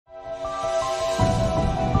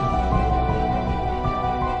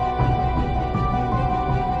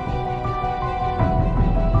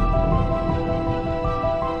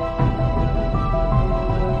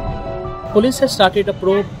Police has started a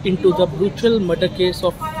probe into the brutal murder case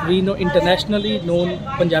of internationally known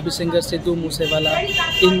Punjabi singer Sidhu Moosewala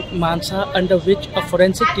in Mansa, under which a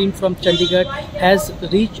forensic team from Chandigarh has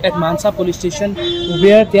reached at Mansa police station,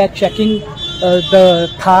 where they are checking the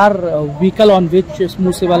Thar vehicle on which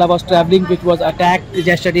Moosewala was travelling, which was attacked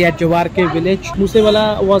yesterday at Jawarke village.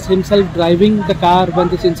 Moosewala was himself driving the car when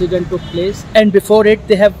this incident took place, and before it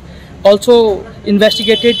they have also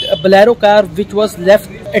investigated a Bolero car which was left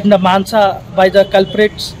at Mansa by the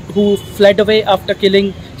culprits who fled away after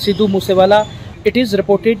killing Sidhu Moosewala. It is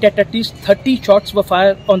reported that at least 30 shots were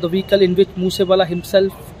fired on the vehicle in which Moosewala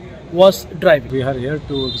himself was driving. We are here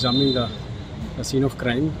to examine the scene of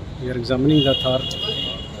crime. We are examining the Thar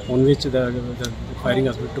on which the firing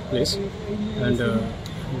has took place, and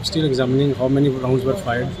we are still examining how many rounds were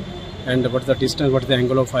fired and what the distance, what the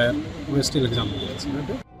angle of fire. We are still examining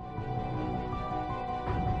this.